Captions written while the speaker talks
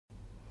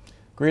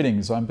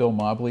Greetings, I'm Bill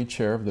Mobley,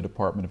 Chair of the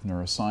Department of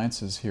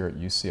Neurosciences here at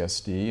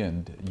UCSD,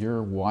 and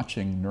you're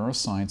watching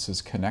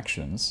Neurosciences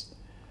Connections.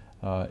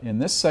 In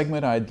this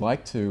segment, I'd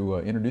like to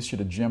introduce you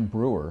to Jim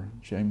Brewer.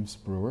 James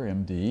Brewer,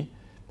 MD,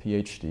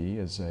 PhD,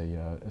 is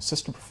an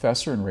assistant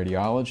professor in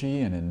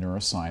radiology and in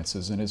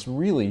neurosciences, and is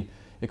really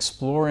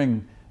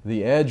exploring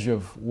the edge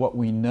of what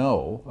we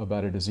know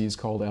about a disease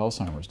called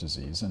Alzheimer's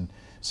disease. And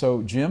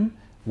so, Jim,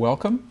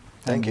 welcome.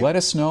 Thank you. Let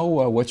us know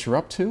what you're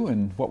up to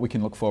and what we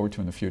can look forward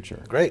to in the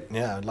future. Great.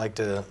 Yeah, I'd like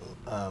to.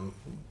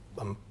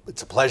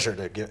 It's a pleasure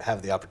to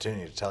have the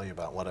opportunity to tell you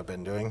about what I've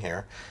been doing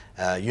here.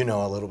 You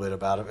know a little bit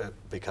about it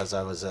because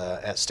I was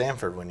at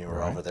Stanford when you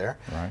were over there,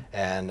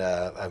 and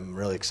I'm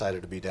really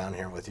excited to be down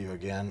here with you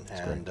again.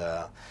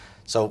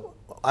 So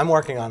I'm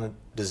working on a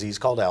disease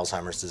called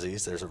Alzheimer's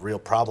disease. There's a real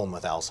problem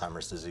with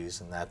Alzheimer's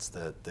disease, and that's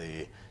that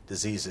the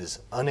disease is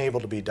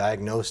unable to be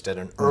diagnosed at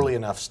an early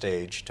enough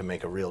stage to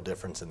make a real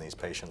difference in these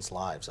patients'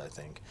 lives, I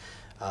think.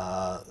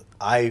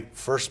 I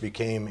first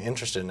became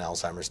interested in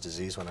Alzheimer's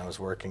disease when I was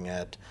working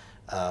at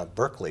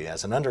Berkeley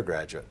as an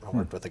undergraduate. I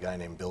worked with a guy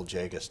named Bill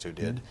Jagast who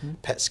did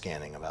PET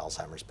scanning of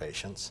Alzheimer's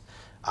patients.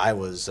 I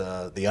was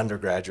the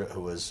undergraduate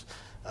who was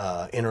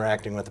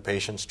interacting with the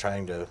patients,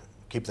 trying to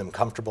keep them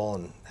comfortable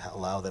and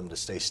allow them to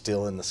stay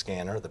still in the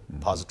scanner, the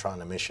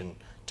positron emission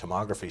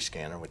tomography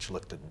scanner, which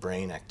looked at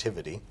brain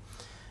activity.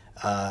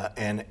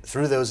 And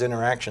through those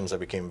interactions, I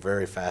became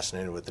very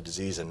fascinated with the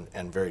disease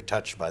and very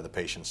touched by the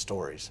patient's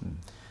stories.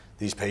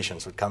 These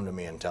patients would come to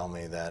me and tell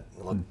me that,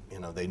 look, you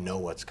know, they know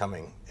what's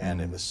coming,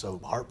 and it was so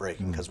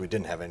heartbreaking because we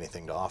didn't have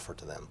anything to offer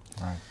to them.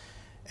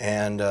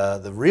 And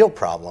the real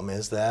problem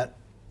is that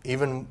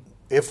even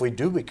if we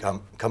do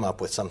come up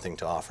with something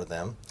to offer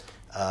them,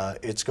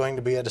 it's going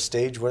to be at a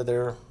stage where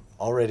they're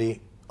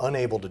already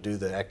unable to do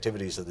the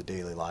activities of the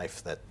daily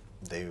life that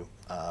they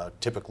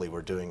typically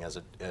were doing as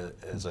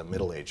a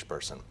middle-aged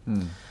person.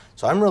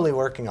 So I'm really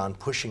working on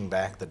pushing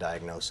back the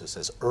diagnosis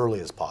as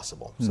early as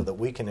possible so that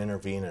we can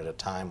intervene at a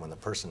time when the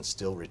person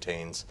still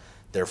retains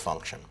their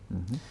function.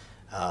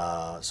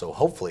 So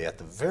hopefully at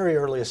the very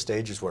earliest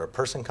stages where a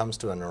person comes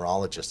to a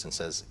neurologist and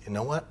says, you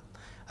know what,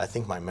 I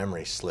think my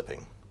memory's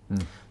slipping.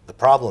 The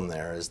problem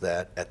there is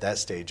that at that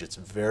stage it's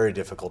very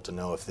difficult to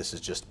know if this is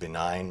just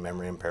benign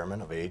memory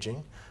impairment of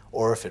aging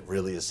or if it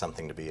really is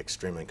something to be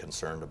extremely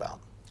concerned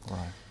about.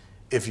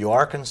 If you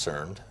are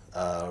concerned,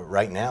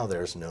 right now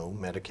there's no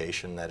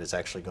medication that is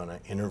actually going to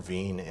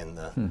intervene in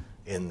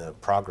the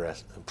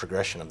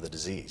progression of the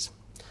disease.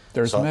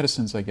 There's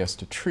medicines, I guess,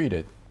 to treat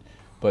it,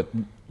 but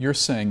you're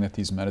saying that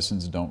these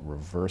medicines don't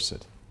reverse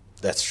it.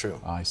 That's true.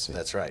 I see.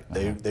 That's right.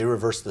 They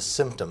reverse the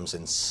symptoms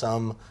in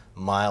some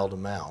mild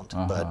amount,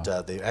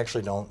 but they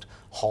actually don't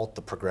halt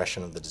the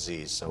progression of the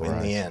disease. So in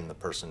the end, the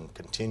person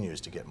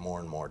continues to get more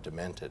and more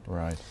demented.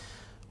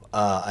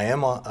 I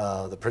am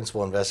the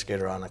principal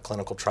investigator on a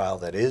clinical trial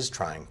that is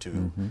trying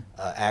to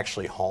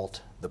actually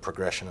halt the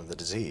progression of the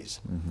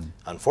disease.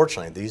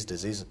 Unfortunately, these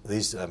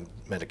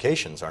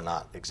medications are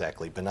not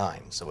exactly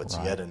benign, so it's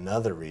yet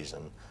another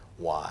reason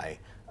why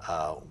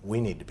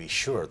we need to be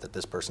sure that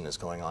this person is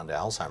going on to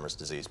Alzheimer's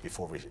disease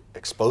before we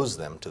expose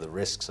them to the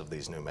risks of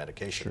these new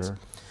medications.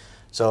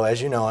 So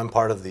as you know, I'm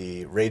part of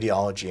the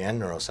Radiology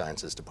and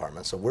Neurosciences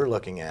department, so we're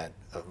looking at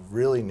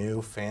really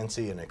new,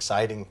 fancy, and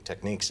exciting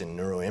techniques in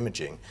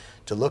neuroimaging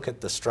to look at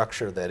the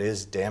structure that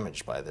is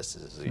damaged by this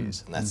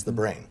disease, and that's the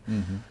brain.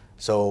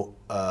 So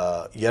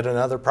yet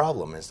another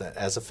problem is that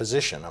as a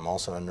physician, I'm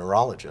also a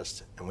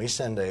neurologist, and we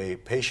send a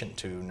patient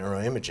to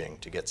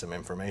neuroimaging to get some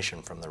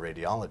information from the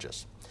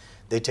radiologist.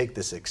 They take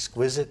this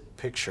exquisite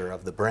picture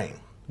of the brain,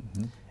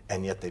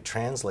 and yet they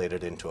translate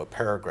it into a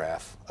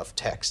paragraph of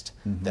text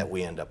that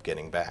we end up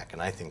getting back. And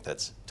I think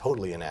that's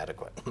totally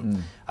inadequate.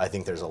 I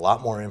think there's a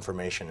lot more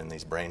information in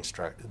these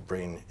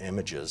brain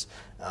images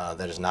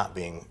that is not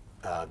being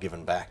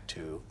given back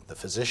to the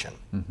physician.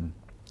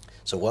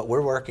 So what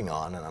we're working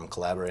on, and I'm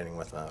collaborating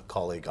with my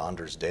colleague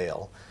Anders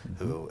Dale,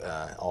 who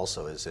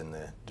also is in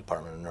the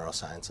Department of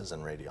Neurosciences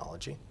and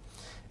Radiology,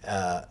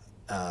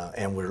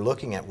 and we're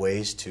looking at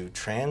ways to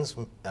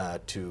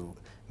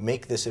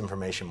make this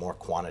information more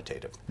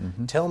quantitative.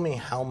 Tell me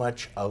how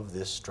much of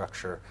this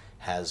structure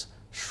has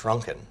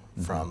shrunken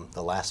from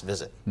the last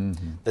visit.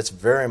 That's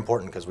very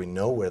important because we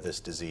know where this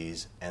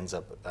disease ends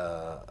up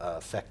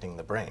affecting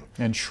the brain.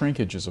 And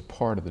shrinkage is a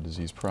part of the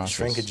disease process.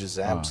 Shrinkage is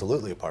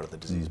absolutely a part of the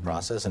disease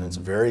process, and it's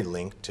very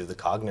linked to the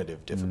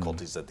cognitive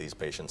difficulties that these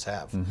patients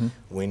have.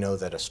 We know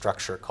that a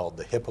structure called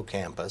the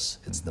hippocampus,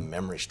 it's the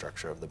memory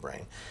structure of the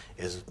brain,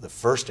 is the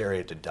first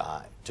area to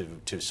die,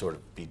 to sort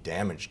of be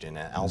damaged in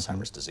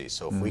Alzheimer's disease.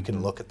 So if we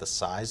can look at the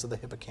size of the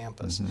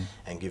hippocampus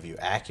and give you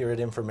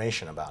accurate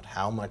information about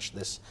how much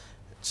this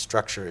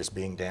structure is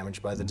being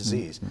damaged by the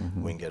disease,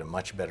 we can get a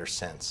much better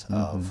sense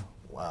of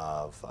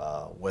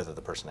whether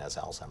the person has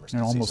Alzheimer's disease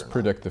and almost or not.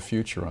 predict the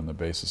future on the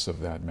basis of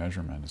that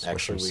measurement is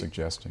Actually, what you're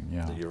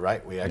suggesting. You're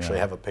right. We actually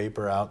have a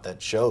paper out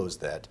that shows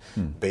that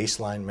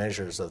baseline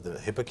measures of the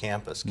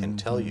hippocampus can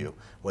tell you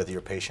whether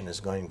your patient is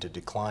going to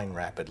decline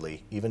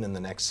rapidly even in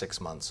the next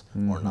 6 months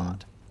or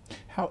not.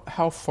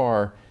 How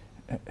far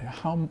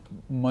how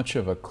much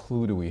of a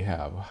clue do we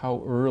have?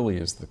 How early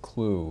is the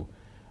clue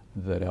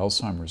that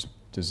Alzheimer's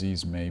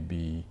disease may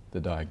be the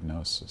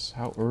diagnosis?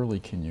 How early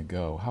can you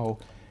go?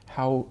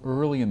 How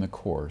early in the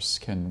course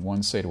can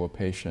one say to a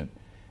patient,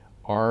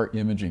 our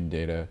imaging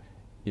data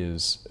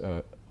is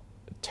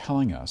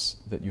telling us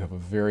that you have a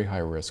very high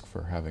risk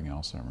for having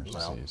Alzheimer's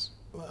disease?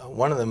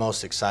 One of the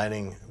most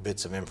exciting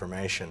bits of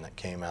information that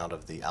came out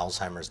of the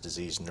Alzheimer's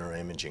Disease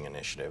Neuroimaging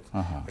Initiative,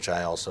 which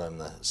I also am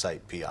the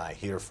site PI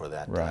here for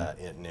that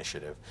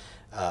initiative,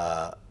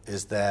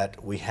 is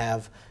that we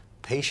have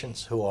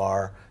patients who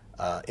are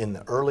in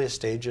the earliest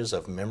stages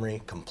of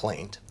memory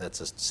complaint. That's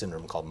a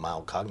syndrome called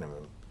mild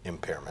cognitive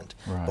impairment.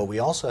 But we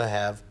also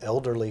have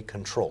elderly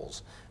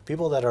controls,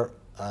 people that are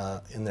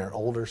in their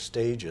older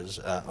stages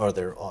or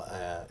their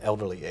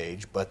elderly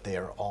age, but they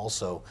are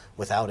also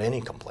without any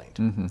complaint.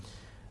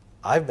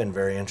 I've been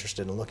very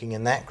interested in looking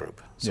in that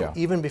group. So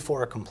even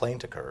before a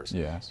complaint occurs,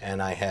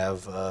 and I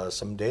have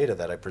some data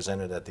that I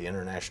presented at the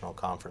International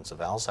Conference of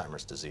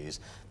Alzheimer's Disease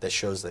that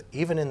shows that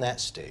even in that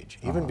stage,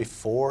 even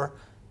before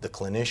the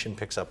clinician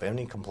picks up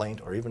any complaint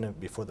or even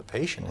before the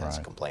patient has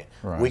a complaint,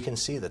 we can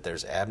see that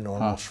there's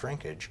abnormal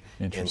shrinkage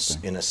in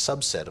a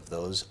subset of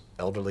those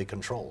elderly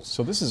controls.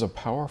 So this is a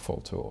powerful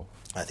tool.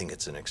 I think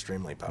it's an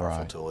extremely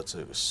powerful tool. It's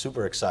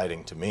super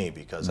exciting to me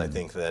because I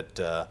think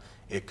that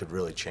it could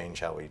really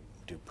change how we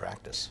do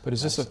practice. But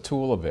is this a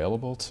tool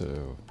available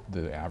to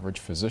the average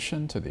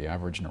physician, to the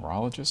average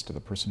neurologist, to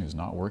the person who's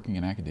not working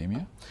in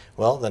academia?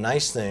 Well, the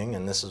nice thing,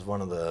 and this is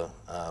one of the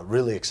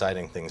really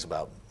exciting things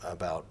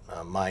about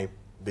my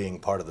being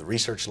part of the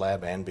research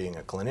lab and being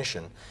a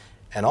clinician,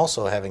 and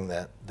also having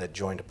that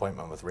joint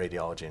appointment with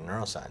Radiology and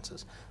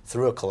Neurosciences.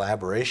 Through a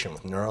collaboration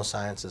with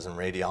Neurosciences and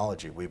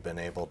Radiology, we've been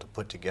able to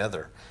put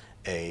together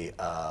a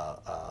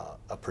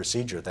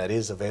procedure that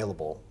is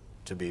available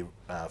to be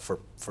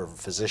for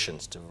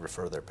physicians to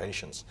refer their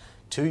patients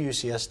to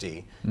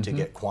UCSD to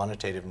get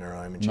quantitative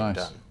neuroimaging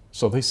done.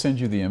 So they send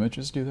you the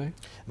images, do they?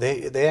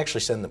 They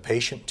actually send the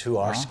patient to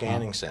our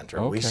scanning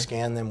center. We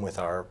scan them with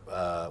our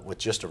with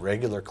just a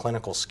regular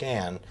clinical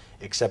scan,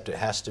 except it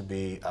has to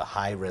be a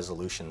high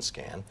resolution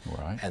scan.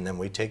 And then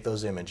we take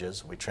those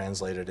images, we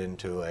translate it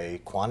into a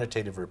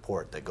quantitative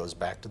report that goes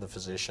back to the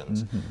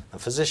physicians. The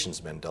physicians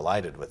have been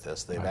delighted with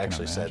this. They've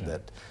actually said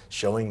that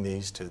showing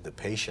these to the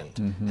patient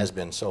has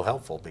been so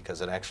helpful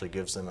because it actually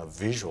gives them a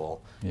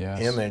visual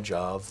image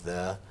of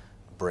the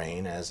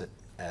brain as it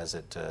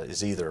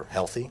is either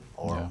healthy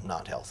or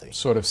not healthy.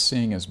 Sort of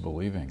seeing is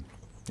believing.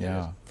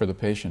 For the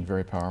patient,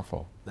 very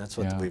powerful. That's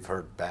what we've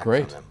heard back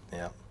from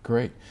them.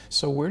 Great.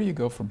 So where do you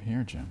go from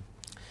here, Jim?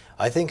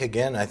 I think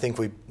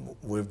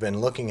we've been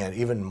looking at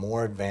even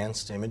more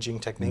advanced imaging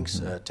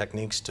techniques,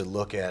 techniques to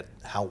look at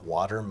how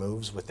water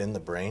moves within the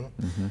brain.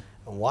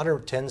 Water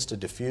tends to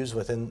diffuse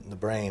within the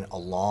brain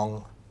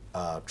along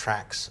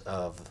tracks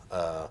of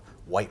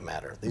white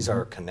matter. These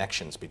are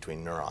connections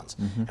between neurons.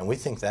 And we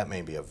think that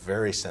may be a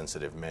very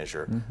sensitive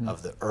measure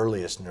of the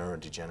earliest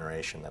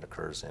neurodegeneration that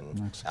occurs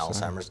in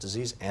Alzheimer's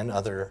disease and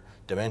other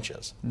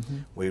dementias.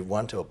 We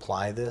want to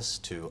apply this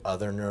to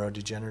other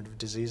neurodegenerative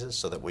diseases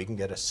so that we can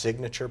get a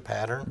signature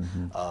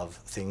pattern of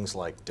things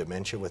like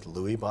dementia with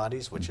Lewy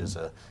bodies, which is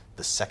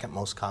the second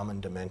most common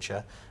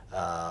dementia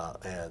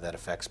that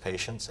affects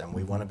patients, and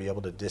we want to be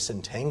able to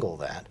disentangle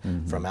that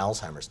from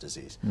Alzheimer's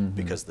disease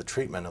because the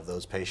treatment of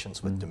those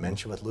patients with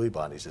dementia with Lewy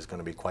bodies is going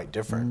to be quite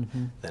different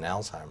than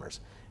Alzheimer's,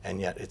 and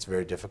yet it's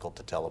very difficult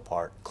to tell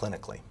apart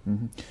clinically.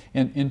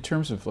 And in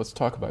terms of, let's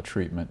talk about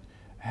treatment,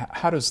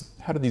 how do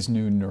these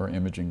new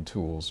neuroimaging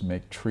tools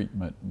make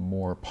treatment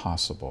more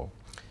possible?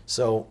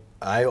 So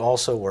I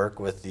also work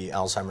with the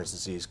Alzheimer's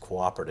Disease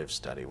Cooperative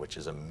Study, which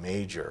is a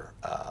major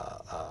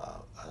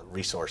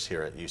resource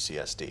here at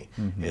UCSD.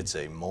 It's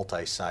a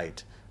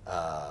multi-site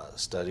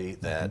study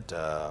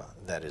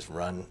that is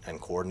run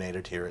and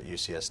coordinated here at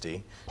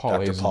UCSD. Paul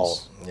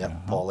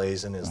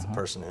Azen is the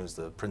person who's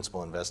the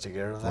principal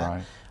investigator of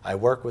that. I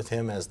work with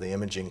him as the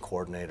imaging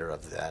coordinator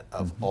of that,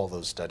 of all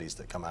those studies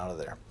that come out of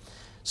there.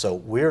 So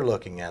we're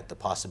looking at the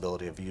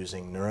possibility of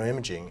using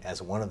neuroimaging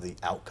as one of the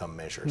outcome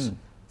measures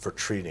for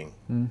treating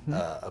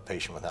a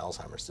patient with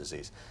Alzheimer's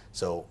disease.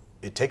 So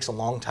it takes a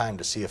long time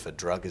to see if a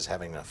drug is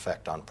having an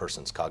effect on a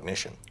person's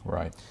cognition.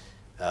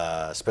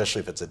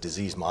 Especially if it's a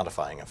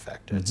disease-modifying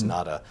effect. It's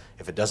not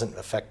if it doesn't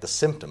affect the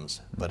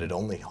symptoms, but it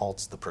only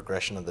halts the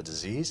progression of the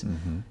disease,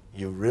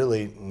 you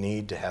really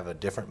need to have a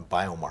different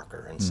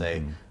biomarker and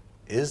say,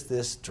 is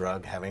this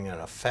drug having an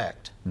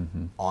effect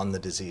on the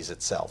disease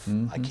itself?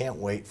 I can't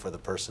wait for the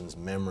person's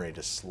memory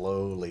to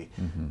slowly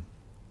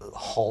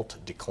halt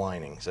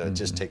declining, so it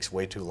just takes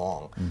way too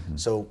long.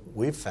 So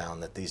we've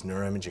found that these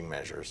neuroimaging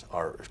measures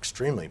are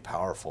extremely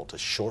powerful to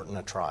shorten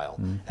a trial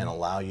and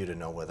allow you to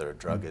know whether a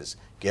drug is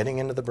getting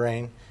into the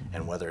brain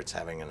and whether it's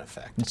having an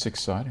effect. It's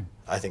exciting.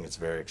 I think it's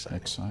very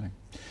exciting.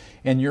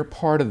 And you're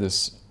part of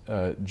this,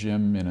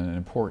 Jim, in an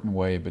important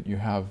way, but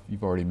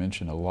you've already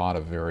mentioned a lot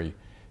of very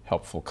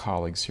helpful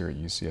colleagues here at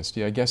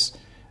UCSD. I guess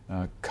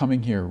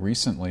coming here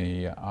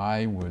recently,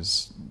 I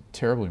was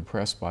terribly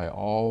impressed by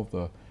all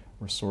the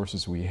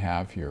resources we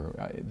have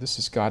here. This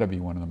has got to be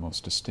one of the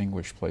most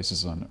distinguished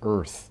places on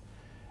earth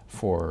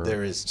for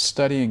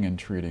studying and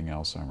treating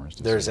Alzheimer's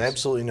disease. There's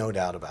absolutely no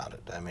doubt about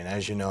it. I mean,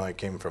 as you know, I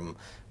came from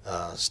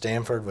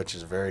Stanford, which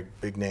is a very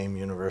big name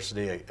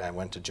university. I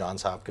went to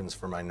Johns Hopkins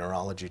for my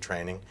neurology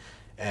training,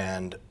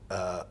 and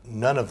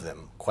none of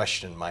them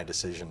questioned my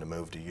decision to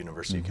move to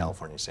University of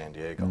California, San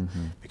Diego,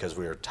 because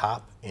we are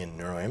top in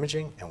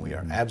neuroimaging and we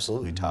are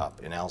absolutely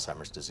top in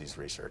Alzheimer's disease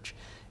research.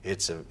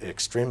 It's an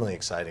extremely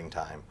exciting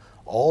time.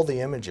 All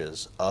the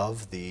images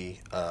of the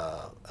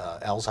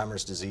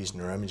Alzheimer's disease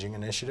neuroimaging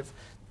initiative,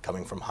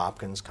 coming from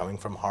Hopkins, coming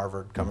from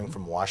Harvard, coming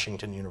from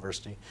Washington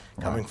University,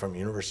 coming from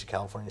University of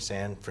California,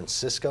 San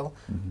Francisco,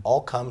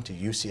 all come to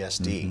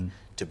UCSD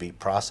to be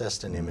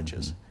processed in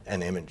images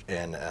and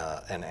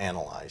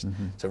analyzed.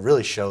 So it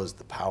really shows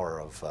the power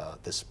of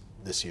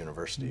this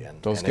university.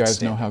 And those guys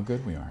know how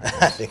good we are.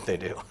 I think they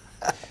do.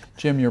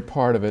 Jim, you're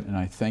part of it, and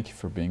I thank you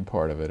for being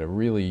part of it. A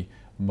really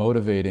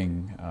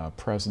motivating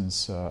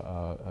presence,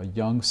 a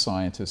young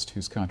scientist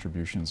whose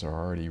contributions are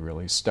already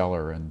really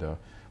stellar and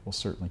will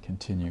certainly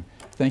continue.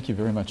 Thank you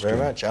very much. Very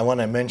much. I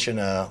want to mention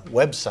a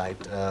website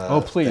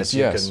that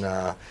you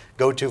can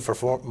go to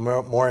for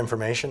more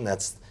information.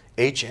 That's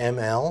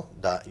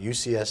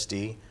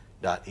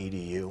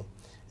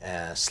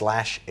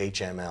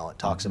hml.ucsd.edu/HML. It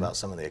talks about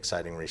some of the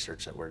exciting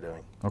research that we're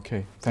doing.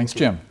 Okay. Thanks,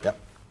 Jim. Yep.